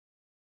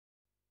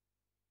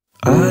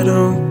I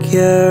don't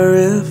care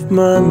if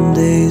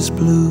Monday's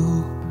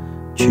blue,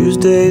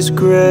 Tuesday's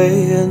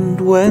gray,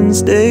 and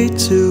Wednesday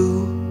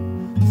too.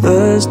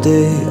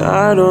 Thursday,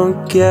 I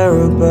don't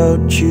care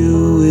about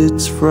you,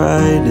 it's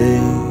Friday,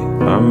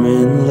 I'm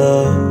in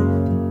love.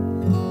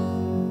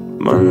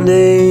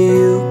 Monday,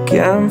 you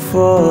can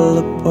fall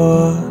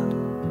apart.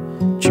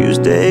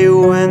 Tuesday,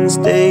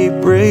 Wednesday,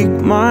 break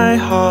my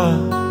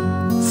heart.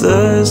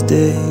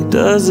 Thursday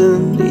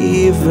doesn't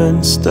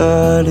even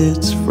start,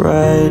 it's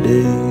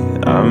Friday,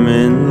 I'm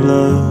in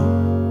love.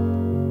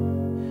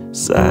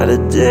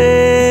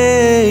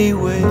 Saturday,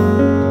 wait,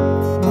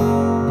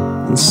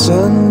 and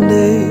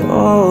Sunday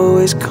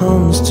always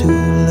comes too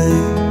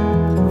late.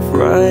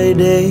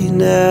 Friday,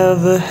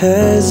 never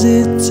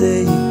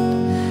hesitate.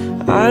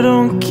 I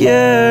don't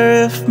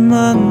care if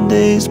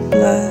Monday's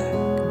black.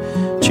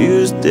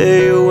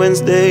 Tuesday,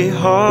 Wednesday,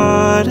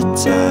 heart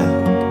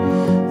attack.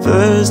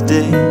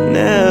 Thursday,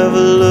 never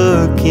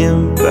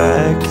looking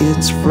back,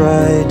 it's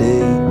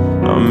Friday,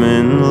 I'm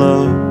in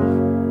love.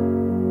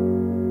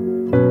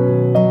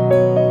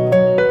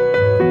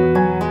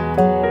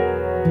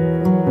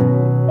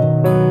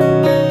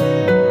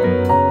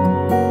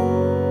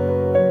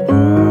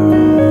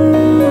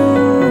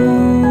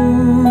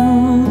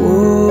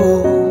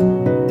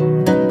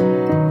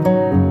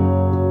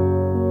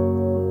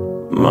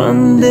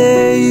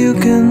 Monday, you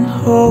can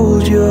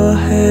hold your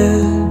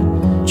head.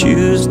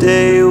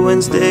 Tuesday,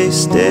 Wednesday,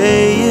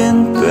 stay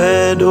in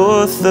bed.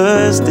 Or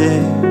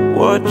Thursday,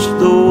 watch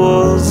the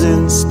walls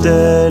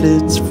instead,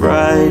 it's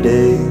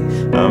Friday,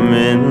 I'm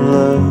in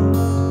love.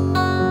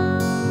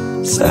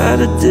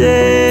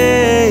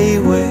 Saturday,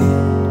 wait,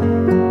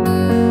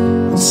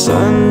 and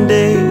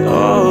Sunday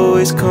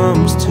always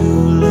comes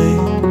too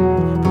late.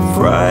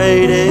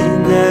 Friday,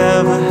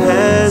 never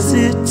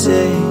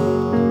hesitate.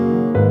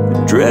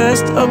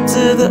 Dressed up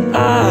to the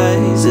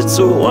eyes, it's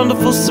a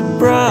wonderful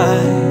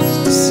surprise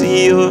to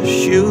see your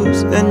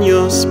shoes and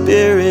your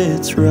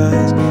spirits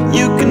rise.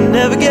 You can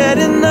never get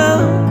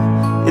enough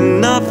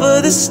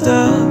of this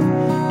stuff.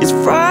 It's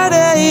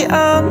Friday,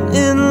 I'm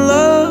in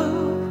love.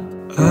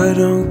 I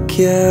don't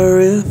care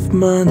if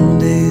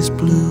Monday's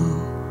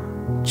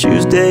blue,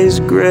 Tuesday's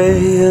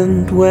gray,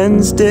 and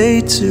Wednesday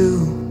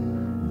too.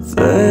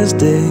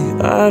 Thursday,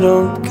 I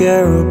don't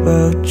care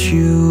about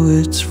you,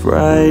 it's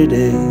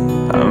Friday,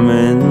 I'm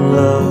in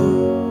love.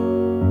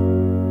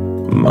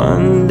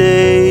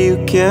 Monday, you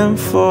can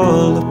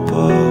fall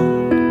apart.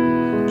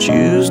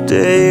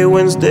 Tuesday,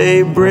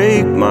 Wednesday,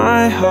 break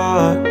my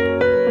heart.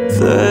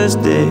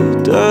 Thursday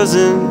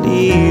doesn't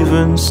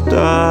even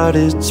start,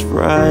 it's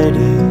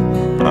Friday,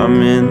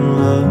 I'm in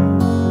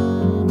love.